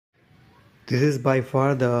This is by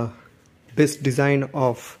far the best design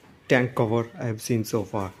of tank cover I have seen so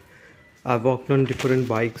far. I've worked on different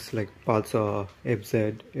bikes like Pulsar,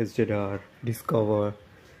 FZ, SZR, Discover,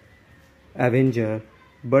 Avenger,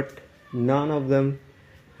 but none of them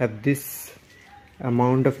have this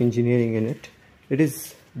amount of engineering in it. It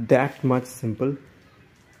is that much simple.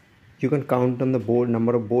 You can count on the bolt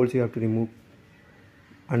number of bolts you have to remove,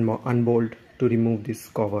 unbolt to remove this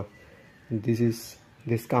cover.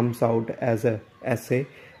 This comes out as a assay,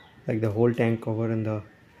 like the whole tank cover and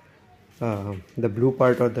the blue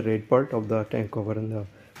part or the red part of the tank cover and the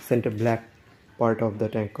center black part of the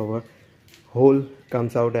tank cover whole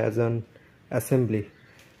comes out as an assembly.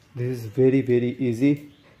 This is very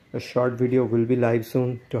easy. A short video will be live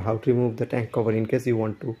soon to how to remove the tank cover in case you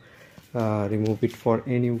want to remove it for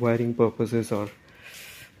any wiring purposes or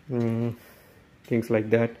things like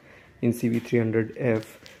that in cb300f.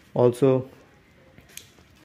 Also,